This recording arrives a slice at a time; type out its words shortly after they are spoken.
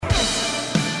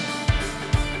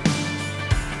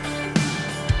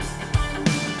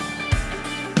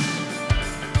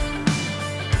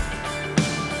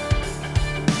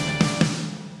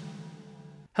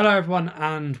Hello, everyone,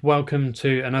 and welcome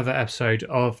to another episode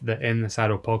of the In the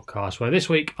Saddle podcast, where this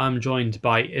week I'm joined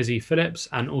by Izzy Phillips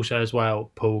and also as well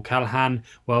Paul Callahan,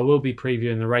 where we'll be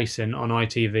previewing the racing on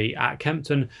ITV at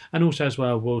Kempton, and also as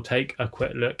well we'll take a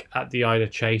quick look at the Ida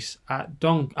Chase at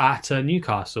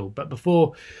Newcastle. But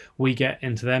before we get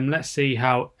into them, let's see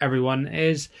how everyone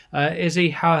is. Izzy,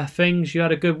 how are things? You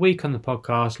had a good week on the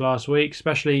podcast last week,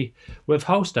 especially with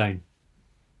Holstein.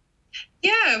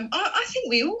 Yeah, I think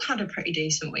we all had a pretty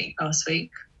decent week last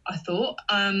week, I thought.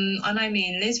 I know me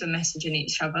and Liz were messaging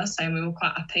each other saying we were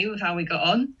quite happy with how we got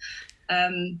on.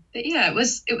 But yeah, it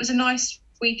was a nice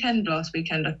weekend last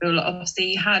weekend. I feel like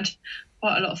obviously you had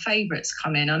quite a lot of favourites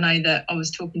come in. I know that I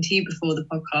was talking to you before the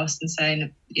podcast and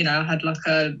saying, I had like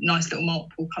a nice little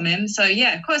multiple come in. So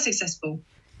yeah, quite successful.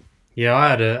 Yeah, I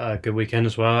had a good weekend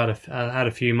as well. I had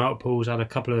a few multiples, had a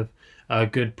couple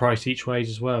of good price each ways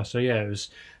as well. So yeah, it was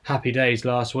happy days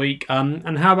last week.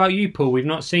 And how about you, Paul? We've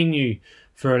not seen you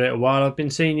for a little while. I've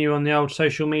been seeing you on the old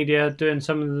social media doing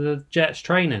some of the Jets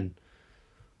training.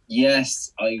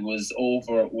 Yes, I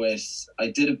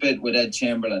did a bit with Ed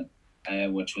Chamberlain,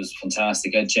 which was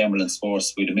fantastic. Ed Chamberlain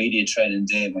Sports. We had a media training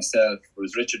day myself. It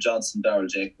was Richard Johnson, Darrell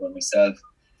Jacob and myself.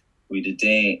 We did a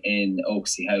day in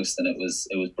Oaksey House and it was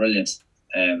brilliant.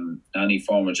 Any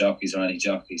former jockeys or any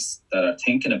jockeys that are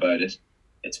thinking about it,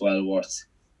 it's well worth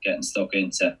getting stuck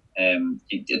into.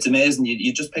 It's amazing.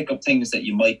 You just pick up things that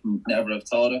you might never have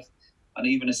thought of. And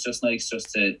even it's just nice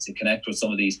just to connect with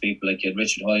some of these people. Like you had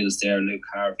Richard Hoyles there, Luke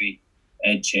Harvey,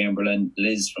 Ed Chamberlain,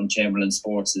 Liz from Chamberlain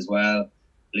Sports as well.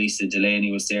 Lisa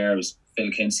Delaney was there. It was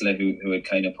Phil Kinsley who had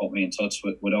kind of put me in touch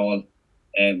with all.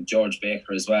 George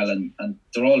Baker as well. And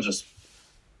they're all just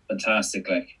fantastic.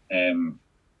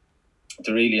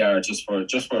 They really are just for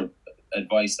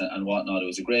advice and whatnot. It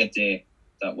was a great day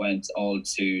that went all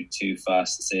too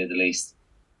fast to say the least.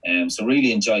 So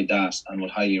really enjoyed that and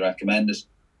would highly recommend it.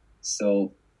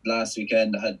 So last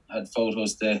weekend I had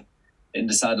photos. The In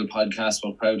the Saddle podcast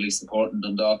were proudly supporting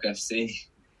Dundalk FC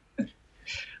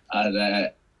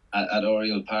at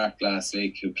Oriel Park last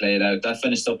week, who played out. That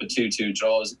finished up a 2-2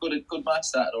 draw. It was a good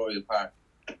match that at Oriel Park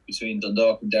between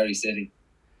Dundalk and Derry City.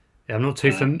 Yeah, I'm not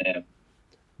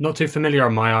too familiar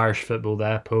on my Irish football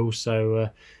there, Paul.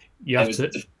 So you have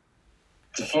to.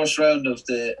 The first round of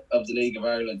the League of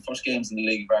Ireland, first games in the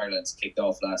League of Ireland kicked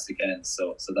off last weekend.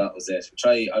 So that was it.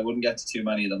 I wouldn't get to too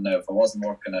many of them now. If I wasn't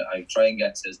working, I'd try and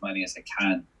get to as many as I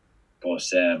can, but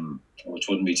which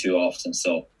wouldn't be too often.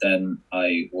 So then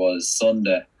I was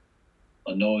Sunday,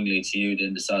 unknowingly to you, the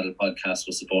In the Saddle podcast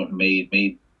was supporting Meath.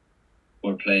 Meath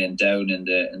were playing down in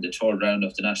the third round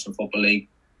of the National Football League.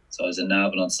 So I was in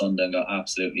Navan on Sunday and got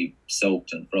absolutely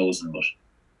soaked and frozen, but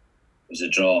it was a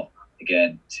draw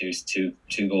again. Two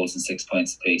goals and 6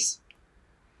 points apiece.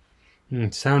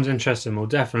 Sounds interesting. We'll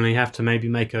definitely have to maybe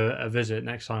make a visit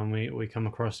next time we come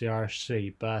across the Irish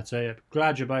Sea. But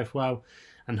glad you're both well,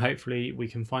 and hopefully we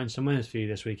can find some winners for you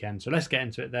this weekend. So let's get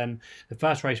into it then. The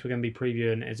first race we're going to be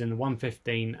previewing is in the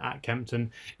 1:15 at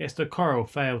Kempton. It's the Coral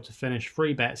Fail to Finish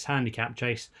 3 bets handicap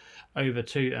chase over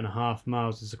 2.5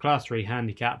 miles. It's a Class 3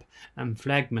 handicap, and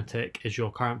Phlegmatic is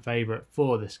your current favourite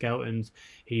for the Skeltons.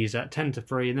 He's at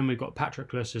 10-3, and then we've got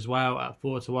Patroclus as well at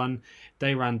 4-1.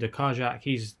 Dayran de Kajak,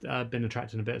 he's been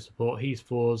attracting a bit of support. He's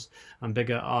 4s, and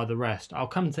bigger are the rest. I'll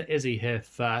come to Izzy here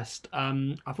first.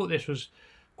 I thought this was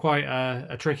quite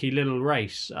a tricky little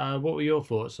race. What were your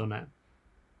thoughts on it?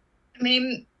 I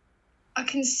mean, I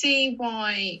can see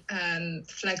why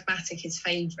Phlegmatic is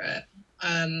favourite.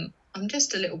 I'm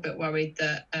just a little bit worried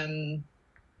that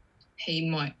he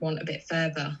might want a bit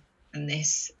further than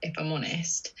this, if I'm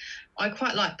honest. I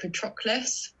quite like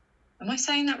Patroclus. Am I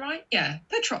saying that right? Yeah,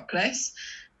 Patroclus.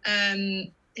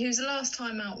 He was a last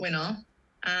time out winner.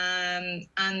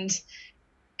 And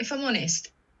if I'm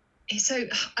honest, so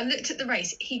I looked at the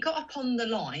race. He got up on the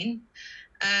line,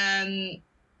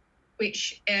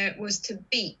 which was to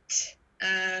beat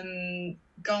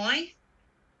Guy.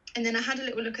 And then I had a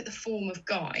little look at the form of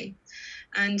Guy.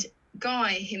 And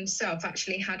Guy himself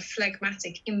actually had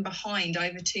Phlegmatic in behind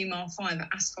over 2 mile 5 at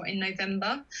Ascot in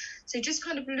November. So just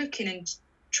kind of looking and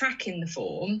tracking the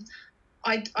form,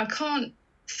 I can't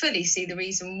fully see the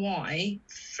reason why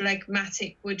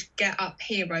Phlegmatic would get up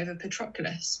here over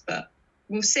Patroclus, but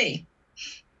we'll see.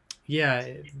 Yeah,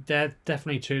 they're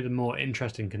definitely two of the more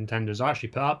interesting contenders. I actually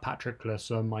put up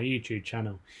Patroclus on my YouTube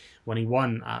channel when he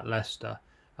won at Leicester.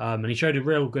 And he showed a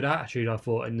real good attitude, I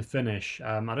thought, in the finish.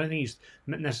 I don't think he's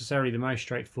necessarily the most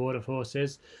straightforward of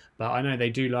horses, but I know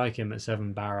they do like him at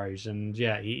Seven Barrows. And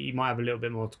yeah, he might have a little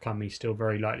bit more to come. He's still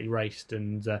very lightly raced,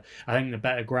 and I think the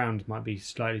better ground might be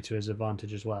slightly to his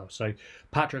advantage as well. So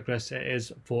Patroclus it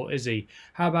is for Izzy.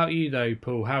 How about you, though,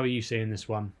 Paul? How are you seeing this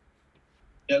one?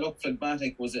 Yeah, look,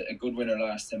 Phlegmatic was a good winner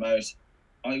last time out.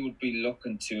 I would be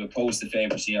looking to oppose the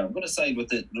favourites here. I'm going to side with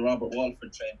the Robert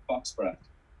Walford trained Foxborough.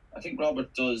 I think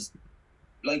Robert does,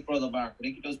 like Brother Mark, I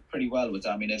think he does pretty well with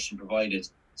ammunition provided.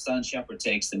 Stan Shepherd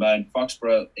takes the mount.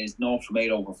 Foxborough is known for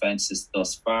 8 over fences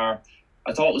thus far.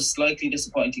 I thought it was slightly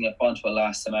disappointing at Fontwell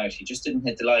last time out. He just didn't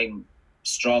hit the line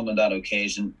strong on that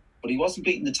occasion, but he wasn't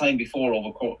beaten the time before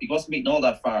he wasn't beaten all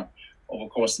that far over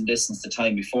course and distance the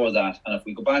time before that. And if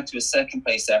we go back to his second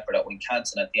place effort at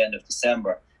Wincanton at the end of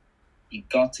December, he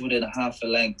got to within a half a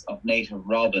length of Native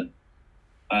Robin.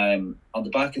 On the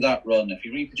back of that run, if he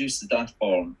reproduces that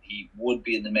form, he would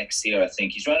be in the mix here, I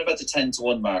think. He's around about the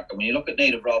 10-1 mark. And when you look at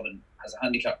Native Robin, has a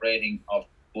handicap rating of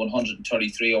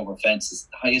 133 over fences.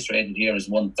 The highest rated here is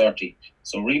 130.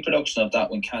 So reproduction of that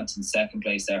Wincanton second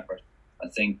place effort, I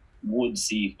think, would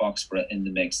see Foxborough in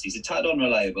the mix. He's a tad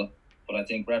unreliable, but I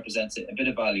think represents a bit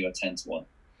of value at 10-1.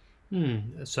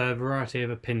 So a variety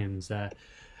of opinions there.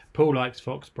 Paul likes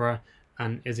Foxborough,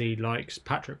 and Izzy likes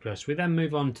Patroclus. We then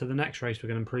move on to the next race we're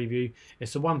going to preview.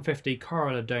 It's the 150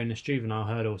 Coral Adonis Juvenile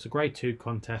Hurdle. It's a Grade 2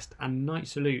 contest, and Night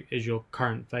Salute is your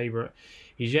current favourite.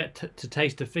 He's yet to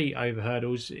taste defeat over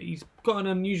hurdles. He's got an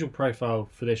unusual profile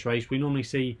for this race. We normally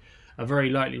see a very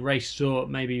lightly raced sort,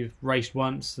 maybe raced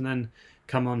once and then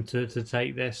come on to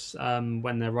take this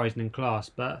when they're rising in class.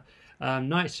 But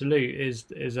Night Salute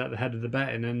is at the head of the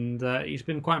betting, and he's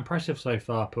been quite impressive so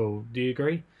far, Paul. Do you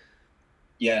agree?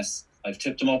 Yes. I've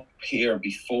tipped him up here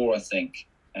before, I think,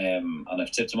 and I've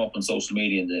tipped him up on social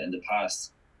media in the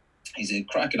past. He's a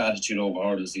cracking attitude over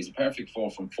hurdles. He's a perfect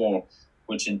 4 from 4,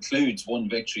 which includes 1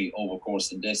 victory over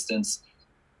course and distance.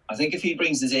 I think if he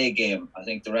brings his A game, I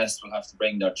think the rest will have to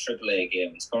bring their triple A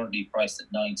game. He's currently priced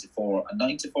at 9-4, and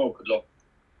 9-4 could look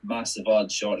massive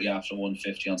odds shortly after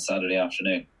 150 on Saturday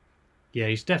afternoon. Yeah,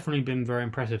 he's definitely been very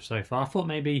impressive so far. I thought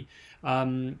maybe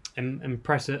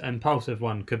Impulsive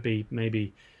One could be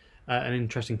maybe an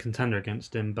interesting contender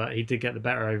against him, but he did get the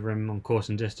better over him on course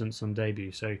and distance on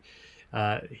debut, so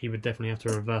he would definitely have to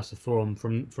reverse the form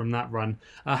from that run.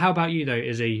 How about you though,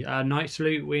 Izzy? Night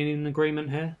Salute, we in agreement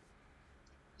here?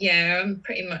 Yeah, I'm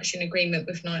pretty much in agreement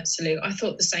with Night Salute. I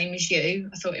thought the same as you.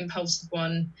 I thought Impulsive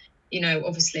One,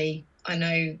 obviously I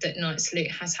know that Night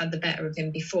Salute has had the better of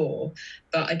him before,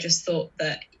 but I just thought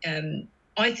that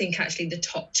I think actually the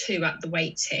top 2 at the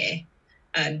weights here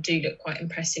do look quite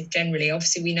impressive generally.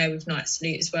 Obviously, we know with Night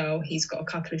Salute as well, he's got a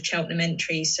couple of Cheltenham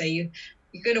entries, so you're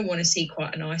going to want to see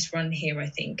quite a nice run here, I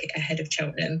think, ahead of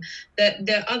Cheltenham.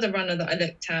 The other runner that I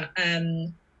looked at,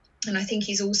 and I think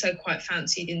he's also quite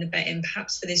fancied in the betting,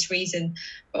 perhaps for this reason,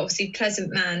 but obviously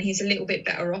Pleasant Man, he's a little bit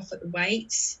better off at the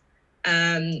weights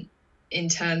in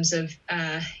terms of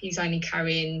he's only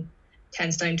carrying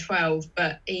 10 stone 12,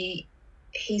 but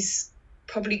he's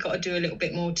probably got to do a little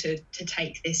bit more to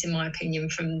take this, in my opinion,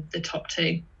 from the top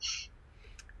 2.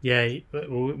 Yeah,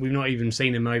 we've not even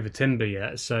seen him over timber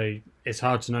yet, so it's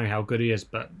hard to know how good he is.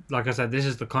 But like I said, this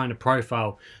is the kind of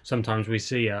profile sometimes we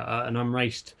see an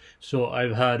unraced sort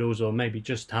over hurdles, or maybe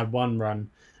just had one run.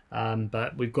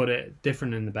 But we've got it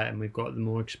different in the betting. We've got the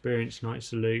more experienced Night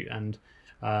Salute and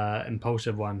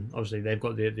Impulsive One. Obviously, they've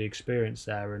got the experience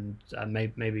there, and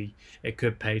maybe it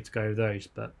could pay to go with those,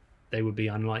 but they would be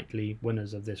unlikely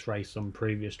winners of this race on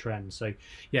previous trends. So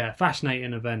yeah,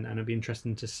 fascinating event, and it'll be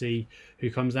interesting to see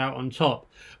who comes out on top.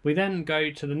 We then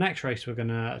go to the next race we're going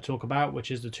to talk about,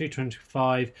 which is the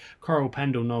 225 Coral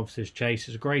Pendle Novices Chase.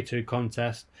 It's a Grade 2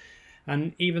 contest,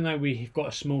 and even though we've got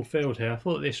a small field here, I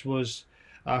thought this was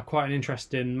quite an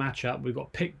interesting matchup. We've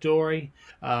got Pic Dory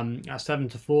at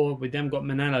 7-4. We then got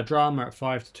Manila Drama at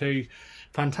 5-2.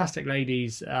 Fantastic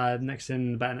Ladies next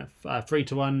in the betting at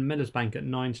 3-1. Miller's Bank at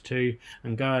 9-2,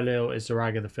 and Go Lil is the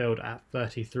rag of the field at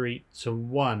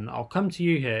 33-1. I'll come to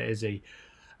you here, Izzy.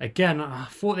 Again, I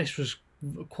thought this was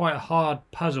quite a hard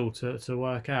puzzle to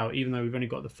work out, even though we've only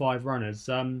got the 5 runners.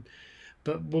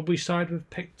 But would we side with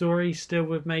Pic Dory still,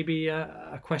 with maybe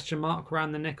a question mark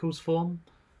around the Nichols form?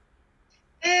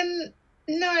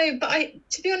 No, but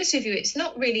to be honest with you, that's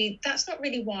not really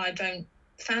why I don't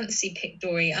fancy Pic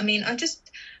Dory. I mean, I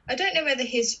don't know whether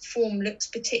his form looks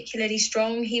particularly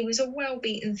strong. He was a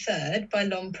well-beaten 3rd by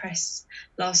Long Press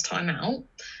last time out.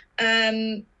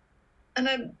 And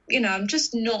I'm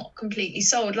just not completely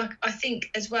sold. Like, I think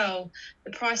as well,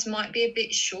 the price might be a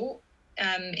bit short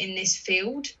in this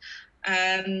field.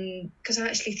 because I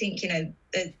actually think,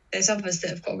 there's others that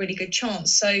have got a really good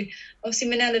chance. So obviously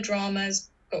Minella Drama's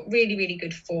got really, really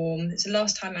good form. It's a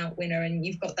last time out winner, and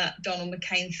you've got that Donald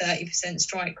McCain 30%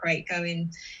 strike rate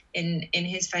going in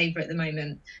his favour at the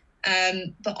moment.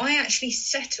 But I actually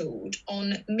settled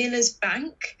on Miller's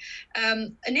Bank.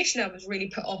 Initially, I was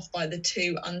really put off by the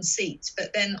 2 unseats,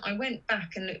 but then I went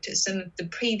back and looked at some of the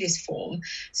previous form.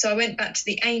 So I went back to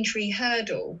the Aintree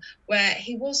Hurdle, where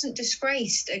he wasn't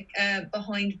disgraced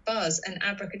behind Buzz and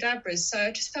Abracadabras. So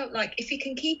I just felt like if he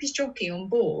can keep his jockey on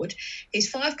board,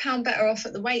 he's £5 better off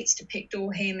at the weights to pick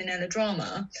Dorheim and Minella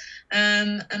Drama.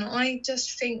 And I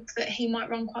just think that he might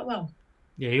run quite well.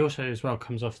 Yeah, he also as well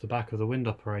comes off the back of the wind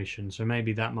operation, so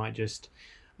maybe that might just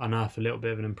unearth a little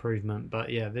bit of an improvement.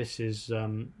 But yeah, this is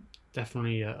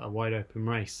definitely a wide open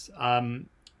race.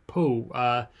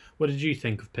 Paul, what did you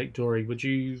think of Pic D'Orhy? Would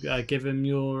you give him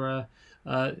your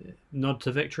nod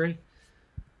to victory?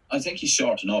 I think he's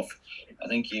short enough. I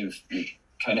think you've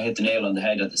kind of hit the nail on the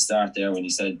head at the start there when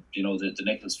you said, the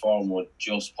Nicholas form would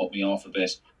just put me off a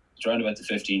bit. It's around about the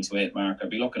 15-8 mark. I'd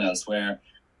be looking elsewhere.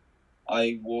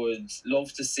 I would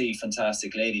love to see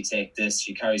Fantastic Lady take this.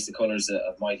 She carries the colours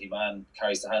of Mighty Man,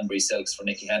 carries the Hanbury Silks for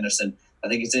Nicky Henderson. I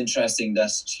think it's interesting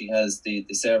that she has the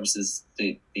services,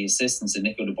 the assistance of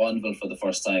Nico de Bonneville for the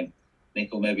first time.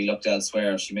 Nico maybe looked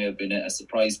elsewhere. She may have been a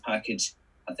surprise package,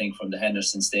 I think, from the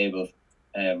Henderson stable,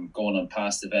 going on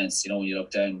past events. When you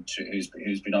look down to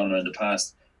who's been on her in the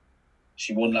past.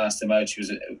 She won last time out. She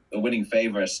was a winning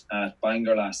favourite at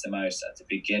Bangor last time out at the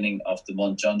beginning of the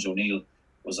month. John O'Neill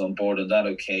was on board on that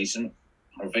occasion.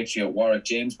 Her victory at Warwick,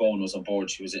 James Bowen was on board.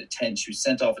 She was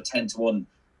sent off a 10-1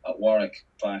 at Warwick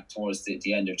back towards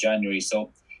the end of January.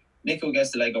 So Nico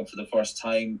gets the leg up for the first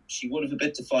time. She would have a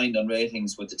bit to find on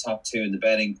ratings with the top 2 in the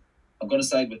betting. I'm going to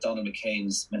side with Donald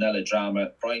McCain's Minella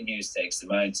Drama. Brian Hughes takes the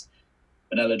mount.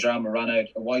 Minella Drama ran out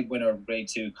a wide winner of Grade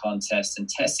 2 contest in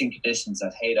testing conditions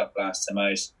at Haydock last time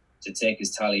out to take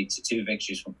his tally to 2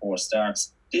 victories from 4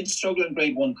 starts. Did struggle in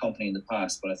Grade 1 company in the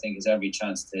past, but I think has every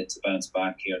chance to bounce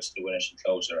back here to the winners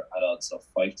enclosure at odds of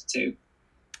 5-2.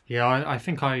 Yeah, I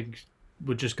think I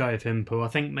would just go with him, Paul. I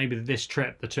think maybe this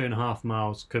trip, the 2.5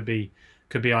 miles, could be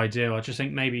ideal. I just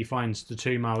think maybe he finds the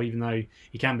 2 mile, even though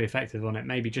he can be effective on it,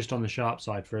 maybe just on the sharp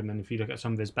side for him. And if you look at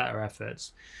some of his better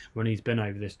efforts when he's been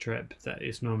over this trip, that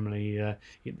it's normally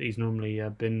he's normally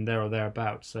been there or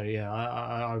thereabouts. So yeah,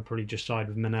 I would probably just side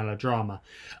with Minella Drama.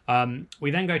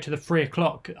 We then go to the 3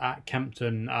 o'clock at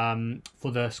Kempton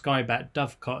for the Sky Bet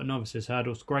Dovecot Novices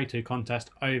Hurdles Grade 2 contest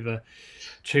over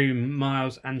 2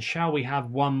 miles. And Shall We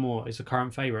Have One More is the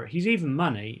current favourite. He's even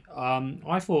money.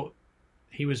 I thought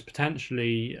he was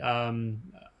potentially a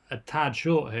tad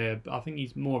short here, but I think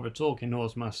he's more of a talking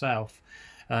horse myself,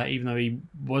 even though he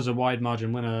was a wide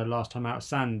margin winner last time out of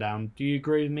Sandown. Do you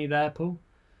agree with me there, Paul?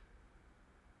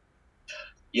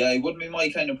 Yeah, it wouldn't be my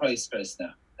kind of price, Chris,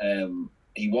 now.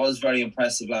 He was very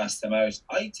impressive last time out.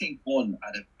 I think one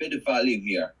at a bit of value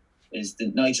here is the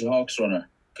Nigel Hawkes runner,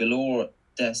 Galore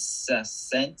des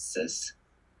Senses. Is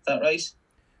that right?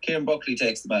 Kieran Buckley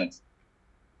takes the mount.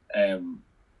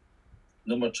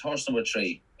 Horse number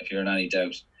 3, if you're in any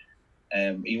doubt.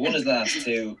 He won his last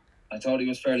 2. I thought he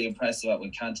was fairly impressive at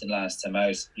Wincanton last time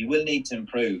out. He will need to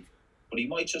improve, but he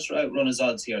might just outrun his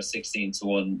odds here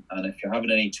 16-1. And if you're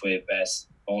having an each way bet,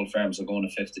 all firms are going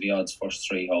to 50 the odds first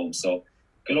 3 home. So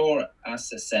Galore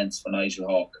asks sense for Nigel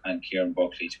Hawke and Kieran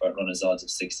Buckley to outrun his odds of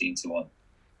 16-1.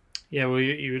 Yeah, well,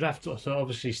 you would have to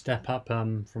obviously step up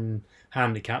from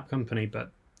handicap company,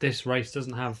 but this race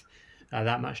doesn't have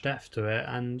that much depth to it,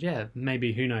 and yeah,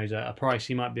 maybe, who knows, a price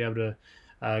he might be able to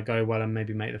go well and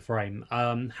maybe make the frame.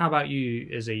 How about you,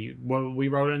 Izzy? Were we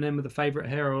rolling in with a favourite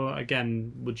here, or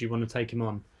again, would you want to take him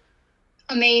on?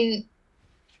 I mean,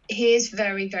 he is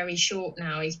very, very short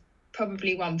now. He's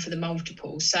probably one for the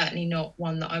multiples, certainly not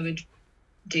one that I would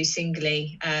do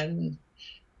singly. I've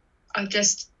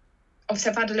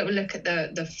had a little look at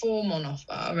the form on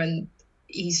offer, and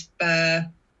he's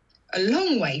a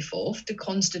long way forth to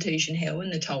Constitution Hill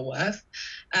and the Tolworth.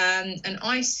 And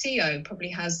ICO probably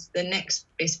has the next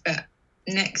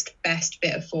best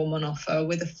bit of form on offer,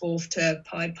 with a 4th to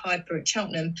Pied Piper at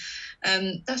Cheltenham.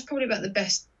 That's probably about the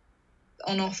best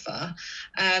on offer.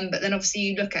 But then obviously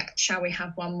you look at Shall We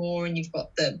Have One More, and you've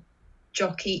got the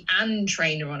jockey and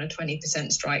trainer on a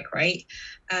 20% strike rate,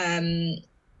 and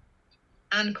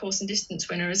course and distance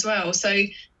winner as well. So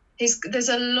there's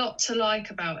a lot to like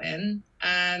about him.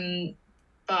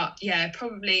 But yeah,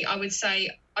 probably I would say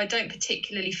I don't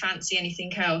particularly fancy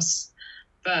anything else,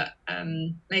 but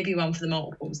maybe one for the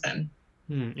multiples then.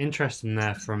 Interesting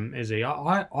there from Izzy.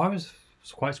 I was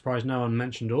was quite surprised no one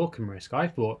mentioned Orcam Risk. I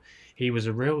thought he was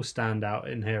a real standout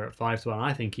in here at 5-1.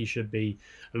 I think he should be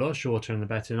a lot shorter in the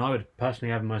betting. I would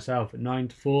personally have him myself at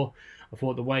 9-4. I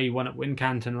thought the way he won at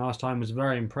Wincanton last time was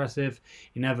very impressive.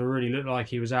 He never really looked like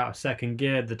he was out of second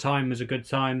gear. The time was a good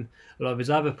time. A lot of his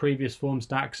other previous form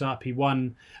stacks up. He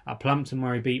won at Plumpton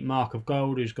where he beat Mark of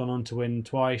Gold, who's gone on to win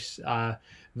twice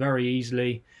very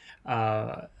easily.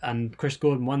 And Chris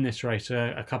Gordon won this race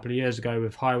a couple of years ago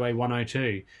with Highway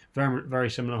 102. Very, very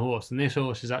similar horse. And this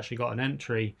horse has actually got an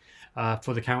entry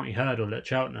for the county hurdle at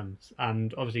Cheltenham.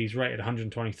 And obviously he's rated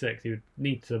 126. He would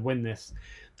need to win this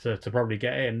to probably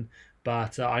get in.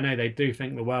 But I know they do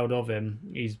think the world of him.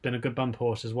 He's been a good bump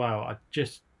horse as well. I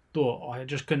just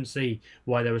couldn't see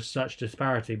why there was such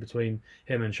disparity between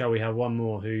him and Shall We Have One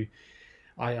More, who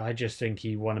I just think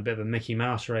he won a bit of a Mickey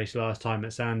Mouse race last time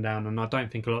at Sandown, and I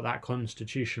don't think a lot of that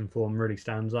Constitution form really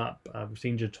stands up. I've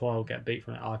seen Jatoile get beat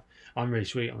from it. I'm really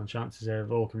sweet on the chances here of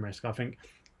Orcam Risk. I think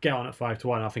get on at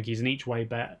 5-1. I think he's an each way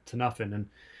bet to nothing, and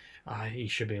he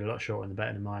should be a lot shorter in the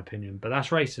betting in my opinion. But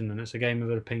that's racing, and it's a game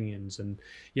of opinions, and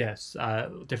yes,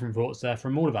 different thoughts there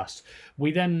from all of us.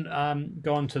 We then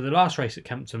go on to the last race at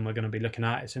Kempton we're going to be looking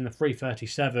at. It's in the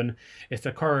 337. It's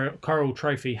the Coral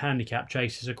Trophy Handicap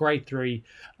Chase. It's a grade 3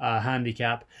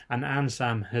 handicap, and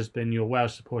Ansam has been your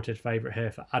well-supported favourite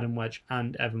here for Adam Wedge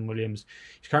and Evan Williams.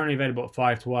 He's currently available at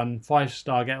 5-1.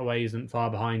 5-star Getaway isn't far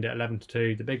behind at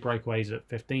 11-2. The Big Breakaways at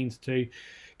 15-2.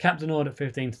 Captain Ord at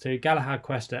 15-2, Galahad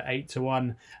Quest at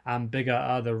 8-1, and bigger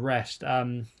are the rest.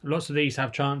 Lots of these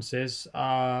have chances.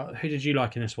 Who did you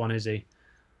like in this one, Izzy?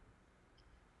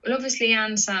 Well, obviously,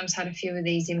 Anne Sam's had a few of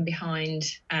these in behind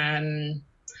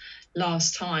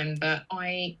last time, but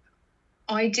I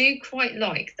do quite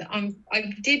like that.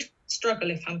 I did struggle,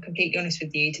 if I'm completely honest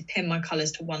with you, to pin my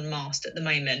colours to one mast at the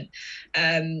moment.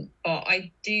 But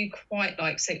I do quite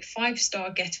like, so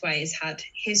 5-star Getaway has had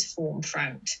his form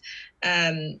franked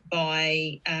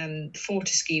by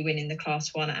Fortescue winning the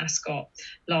Class 1 at Ascot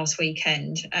last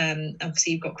weekend.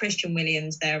 Obviously, you've got Christian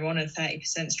Williams there on a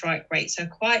 30% strike rate, so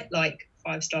quite like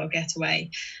 5-star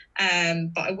Getaway.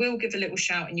 But I will give a little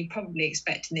shout, and you're probably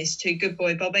expecting this too, Good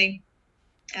Boy Bobby.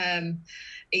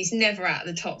 He's never out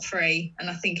of the top 3, and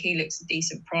I think he looks a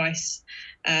decent price.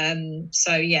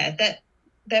 So yeah,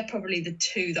 they're probably the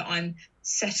two that I'm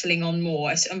settling on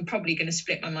more. I'm probably going to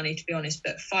split my money, to be honest,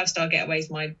 but 5-star Getaway is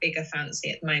my bigger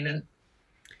fancy at the moment.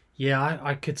 Yeah,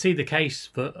 I could see the case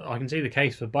for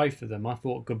both of them. I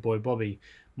thought Good Boy Bobby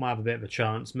might have a bit of a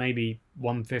chance. Maybe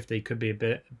 150 could be a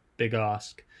bit big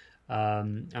ask.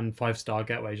 And 5-star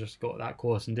Getaway just got that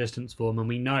course and distance form, and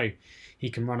we know he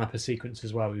can run up a sequence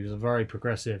as well. He was a very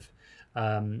progressive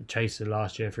chaser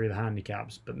last year through the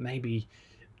handicaps, but maybe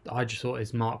I just thought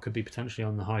his mark could be potentially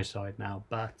on the high side now.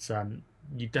 But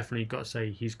you definitely got to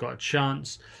say he's got a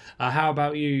chance. How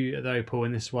about you though, Paul,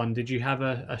 in this one? Did you have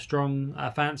a strong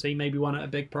fancy, maybe one at a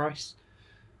big price?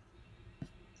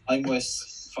 I'm with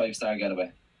 5-star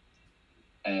Getaway.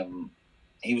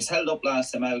 He was held up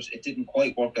last time out. It didn't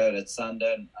quite work out at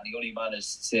Sandown, and he only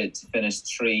managed to finish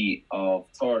third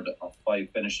of 5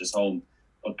 finishes home.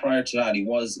 But prior to that, he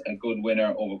was a good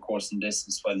winner over course and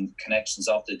distance when Connections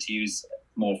opted to use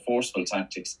more forceful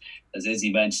tactics. As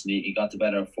Izzy mentioned, he got the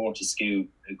better of Fortescue,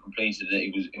 who completed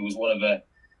it. It was one of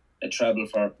a treble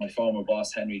for my former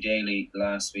boss, Henry Daly,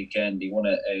 last weekend. He won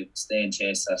a stay and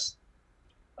chase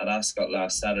at Ascot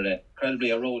last Saturday.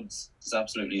 Incredibly, I rode is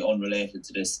absolutely unrelated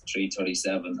to this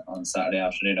 337 on Saturday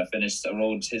afternoon. I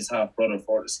rode his half brother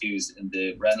Fortescue's in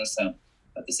the Reynolds at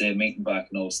the same meeting back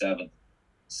in 07.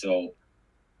 So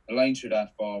aligned through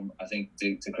that form, I think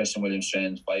the Christian Williams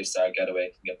trained 5-star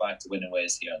Getaway can get back to winning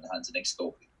ways here in the hands of Nick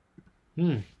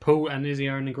Scopely. Paul and Izzy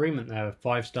are in agreement there with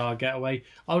 5-star Getaway.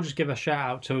 I'll just give a shout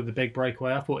out to the Big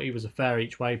Breakaway. I thought he was a fair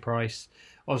each way price.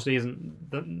 Obviously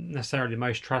isn't necessarily the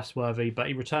most trustworthy, but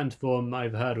he returned to form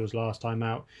over hurdles last time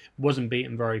out. Wasn't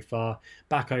beaten very far.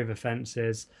 Back over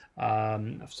fences.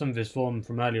 Some of his form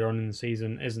from earlier on in the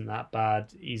season isn't that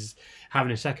bad. He's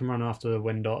having a second run after the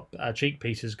wind up. Cheek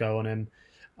pieces go on him.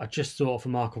 I just thought for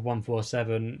mark of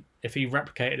 147, if he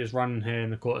replicated his run here in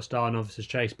the Quarter Star Novices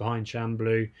Chase behind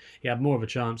Chamblou, he had more of a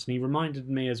chance. And he reminded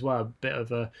me as well a bit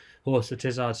of a horse that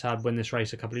Tizard's had win this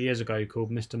race a couple of years ago called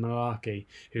Mr. Malarkey,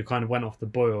 who kind of went off the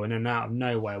boil and then out of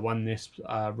nowhere won this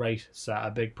race at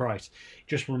a big price.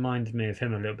 Just reminded me of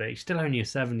him a little bit. He's still only a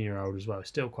 7-year-old as well,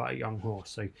 still quite a young horse,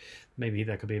 so maybe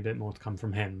there could be a bit more to come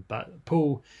from him. But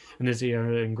Paul and Izzy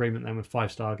are in agreement then with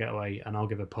 5-star Getaway, and I'll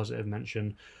give a positive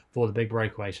mention for the Big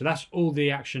Breakaway. So that's all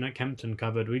the action at Kempton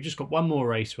covered. We've just got one more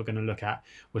race we're going to look at,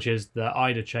 which is the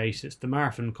Ida Chase. It's the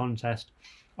marathon contest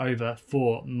over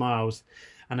 4 miles.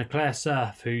 And Leclerc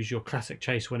Surf, who's your classic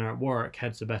chase winner at Warwick,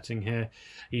 heads the betting here.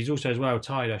 He's also as well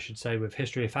tied, I should say, with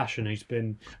History of Fashion, who's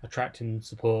been attracting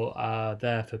support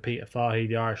there for Peter Fahey,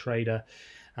 the Irish Raider,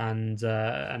 and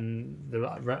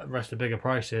the rest of bigger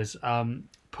prices.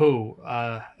 Pool,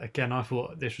 again, I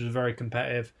thought this was very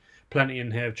competitive. Plenty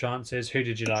in here of chances. Who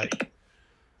did you like?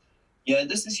 Yeah,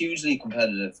 this is hugely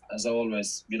competitive, as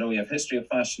always. You know, we have History of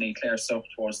Fashion and Claire Surf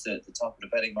towards the top of the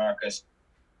betting market.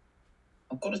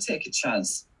 I'm going to take a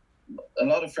chance. A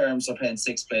lot of firms are playing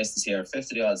 6 places here,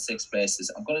 50 odd 6 places.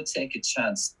 I'm going to take a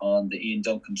chance on the Ian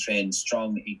Duncan train,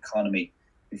 Strong Economy.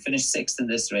 We finished 6th in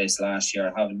this race last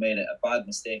year, having made a bad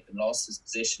mistake and lost his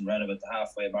position round about the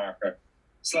halfway marker.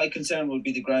 Slight concern would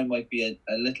be the ground might be a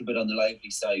little bit on the lively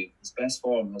side. His best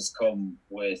form has come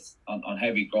on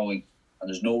heavy going, and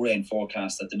there's no rain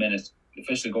forecast at the minute. The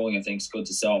official going, I think, is good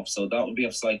to soft, so that would be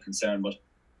of slight concern. But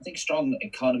I think Strong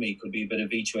Economy could be a bit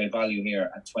of each way value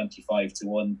here at 25 to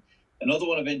 1. Another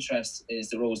one of interest is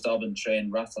the Rose Dobbin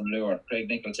train, Rathon Lure. Craig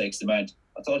Nicholl takes the mount.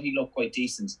 I thought he looked quite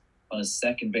decent on his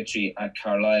second victory at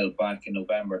Carlisle back in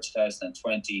November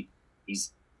 2020.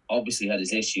 He's obviously had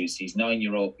his issues. He's 9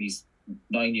 years old.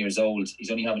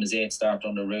 He's only having his 8th start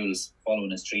under rules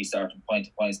following his 3 start and point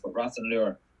to points. But Rathon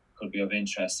Lure could be of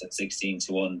interest at 16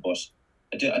 to 1. But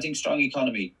I think Strong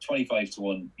Economy, 25 to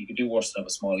 1. You could do worse than have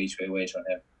a small each way wager on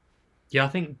him. Yeah, I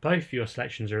think both your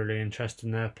selections are really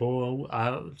interesting there, Paul.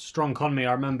 Strong Economy,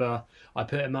 I remember I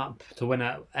put him up to win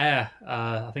at Ayr,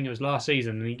 I think it was last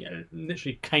season, and he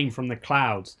literally came from the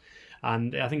clouds.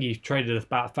 And I think he traded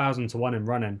about 1,000 to 1 in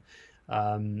running.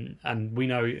 And we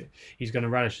know he's going to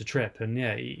relish the trip. And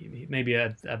yeah, maybe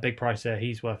a big price there,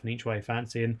 he's worth an each way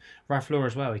fancy. And Ralph Law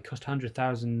as well, he cost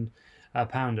 £100,000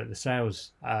 at the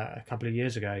sales a couple of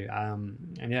years ago,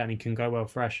 and he can go well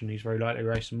fresh, and he's very likely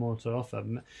racing more to offer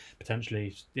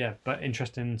potentially. Yeah, but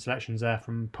interesting selections there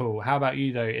from Paul. How about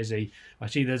you though, Izzy? I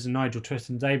see there's a Nigel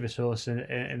Twiston Davis horse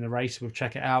in the race. We'll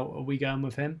check it out. Are we going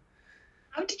with him?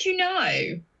 How did you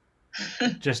know?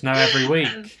 Just know every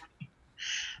week.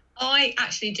 I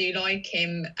actually do like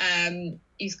him.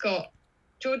 He's got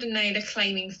Jordan Naylor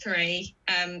claiming 3.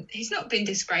 He's not been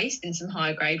disgraced in some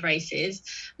higher grade races.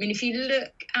 I mean, if you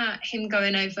look at him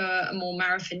going over a more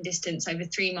marathon distance, over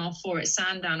 3 mile 4 at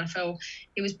Sandown, I feel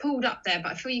he was pulled up there,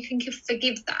 but I feel you can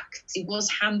forgive that because he was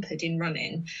hampered in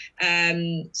running.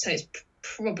 So it's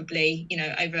probably,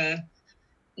 over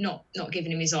not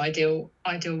giving him his ideal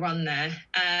run there.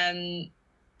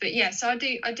 But yeah, so I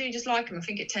do just like him. I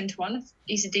think at 10 to 1,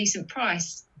 he's a decent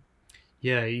price.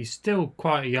 Yeah, he's still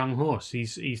quite a young horse.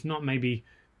 He's not maybe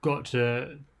got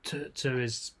to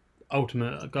his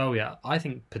ultimate goal yet. I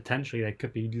think potentially they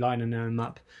could be lining him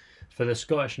up for the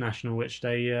Scottish National, which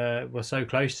they were so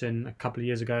close in a couple of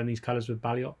years ago in these colours with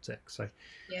Ballyoptic. So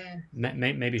yeah,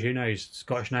 maybe, who knows,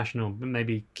 Scottish National, but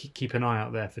maybe keep an eye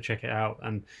out there for check it out.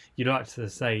 And you'd like to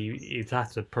say he'd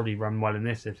have to probably run well in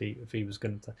this if he was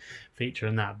going to feature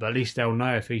in that. But at least they'll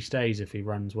know if he stays, if he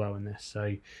runs well in this.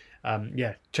 So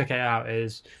check it out.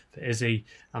 Is Izzy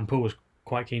and Paul was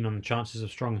quite keen on the chances of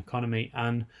Strong Economy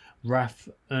and Raf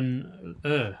and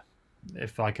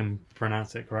if I can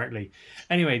pronounce it correctly.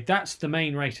 Anyway, that's the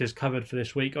main races covered for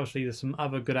this week. Obviously, there's some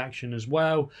other good action as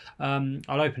well. I'll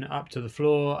open it up to the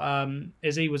floor.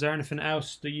 Izzy, was there anything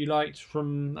else that you liked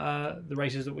from the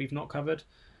races that we've not covered?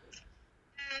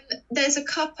 There's a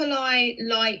couple I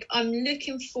like. I'm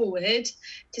looking forward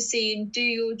to seeing Do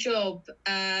Your Job.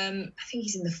 I think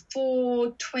he's in the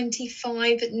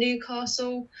 4.25 at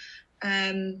Newcastle.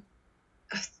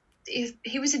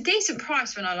 He was a decent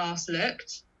price when I last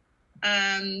looked.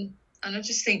 And I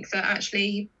just think that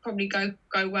actually he'd probably go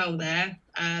well there.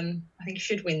 I think he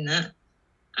should win that.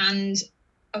 And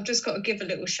I've just got to give a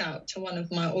little shout to one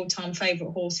of my all-time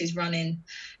favourite horses running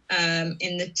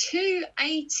in the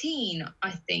 2:18,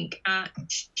 I think, at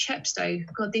Chepstow.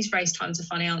 God, these race times are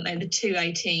funny, aren't they? The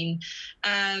 2:18.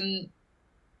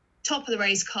 Top of the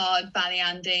race card,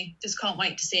 Ballyandy. Just can't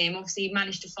wait to see him. Obviously, he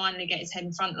managed to finally get his head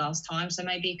in front last time, so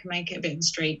maybe he can make it a bit of a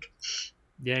streak.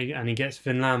 Yeah, and he gets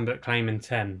Finn Lambert claiming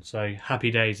 10, so happy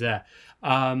days there.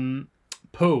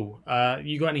 Paul,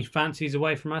 you got any fancies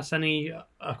away from us? Any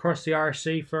across the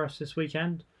RSC for us this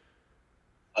weekend?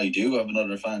 I do have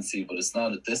another fancy, but it's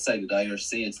not at this side of the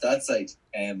IRC, it's that side.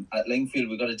 At Lingfield,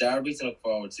 we've got a derby to look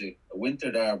forward to, a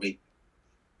winter derby.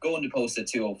 Going to post at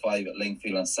 2:05 at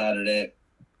Lingfield on Saturday.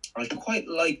 I quite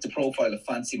like the profile of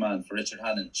Fancy Man for Richard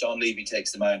Hannon. Sean Levy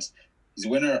takes them out. He's a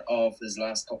winner of his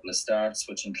last couple of starts,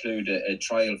 which include a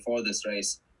trial for this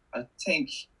race. I think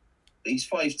he's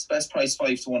best price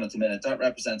 5 to 1 at the minute. That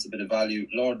represents a bit of value.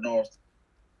 Lord North,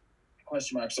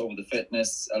 question marks over the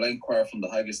fitness. Alain Quare from the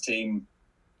Haggis team.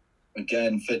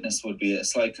 again, fitness would be a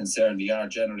slight concern. The are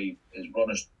generally,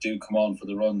 runners do come on for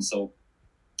the run. So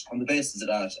on the basis of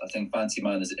that, I think Fancy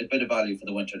Man is a bit of value for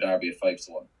the Winter Derby at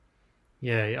 5-1.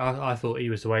 Yeah, I thought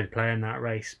he was the way to play in that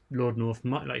race. Lord North,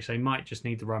 might, like you say, might just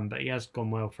need the run, but he has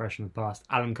gone well fresh in the past.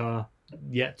 Alan Carr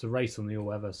yet to race on the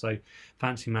all-weather, so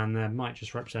Fancy Man there might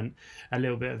just represent a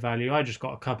little bit of value. I just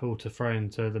got a couple to throw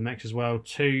into the mix as well.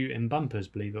 2 in bumpers,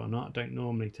 believe it or not. I don't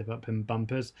normally tip up in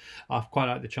bumpers. I quite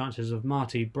like the chances of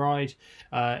Marty Bride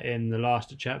in the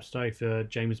last at Chepstow for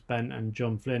James Bent and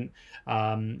John Flint.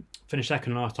 Finished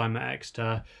second last time at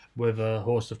Exeter with a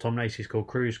horse of Tom Lacey's called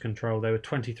Cruise Control. They were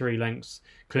 23 lengths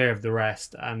clear of the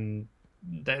rest, and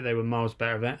they were miles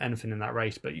better than anything in that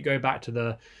race. But you go back to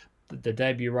the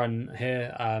debut run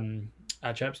here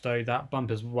at Chepstow, that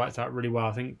bumper's worked out really well.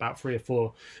 I think about 3 or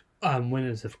 4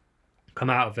 winners have come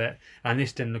out of it, and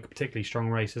this didn't look a particularly strong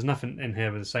race. There's nothing in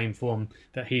here with the same form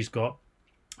that he's got,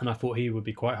 and I thought he would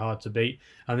be quite hard to beat.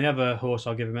 And the other horse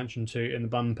I'll give a mention to in the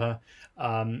bumper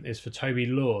is for Toby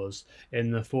Laws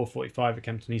in the 4:45 at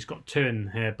Kempton. He's got 2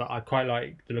 in here, but I quite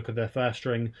like the look of their first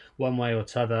string, One Way or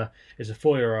T'other. Is a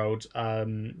 4-year-old.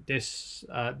 This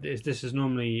is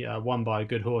normally won by a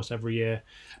good horse every year,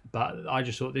 but I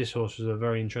just thought this horse was a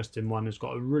very interesting one. It's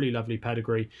got a really lovely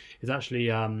pedigree. It's actually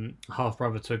half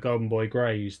brother to Golden Boy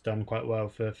Grey, who's done quite well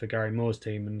for Gary Moore's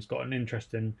team, and has got an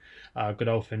interesting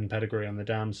Godolphin pedigree on the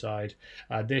downside.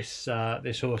 This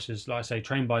horse is, like I say,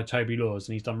 trained by Toby Laws,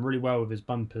 and he's done really well with his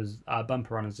bumper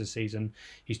runners this season.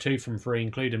 He's 2 from 3,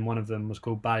 including one of them was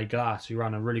called Ballyglass, who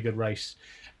ran a really good race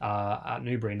at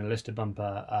Newbury in a listed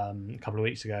bumper a couple of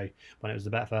weeks ago when it was the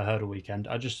Betfair Hurdle weekend.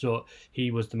 I just thought he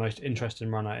was the most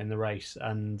interesting runner in the race,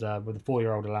 and with a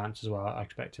 4-year-old allowance as well, I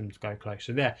expect him to go close.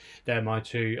 So they're my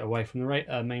 2 away from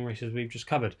the main races we've just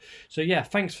covered. So yeah,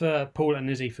 thanks for Paul and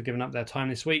Izzy for giving up their time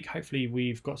this week. Hopefully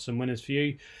we've got some winners for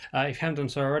you. If you haven't done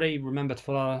so already, remember to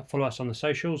follow us on the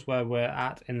socials, where we're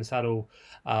at In the Saddle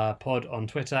Pod on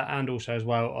Twitter, and also as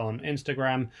well on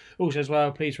Instagram. Also as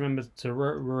well, please remember to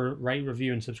rate,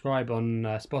 review and subscribe on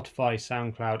Spotify,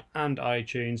 SoundCloud and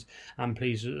iTunes, and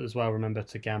please as well remember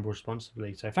to gamble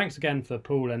responsibly. So thanks again for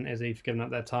Paul and Izzy for giving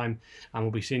up their time, and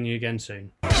we'll be seeing you again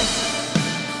soon.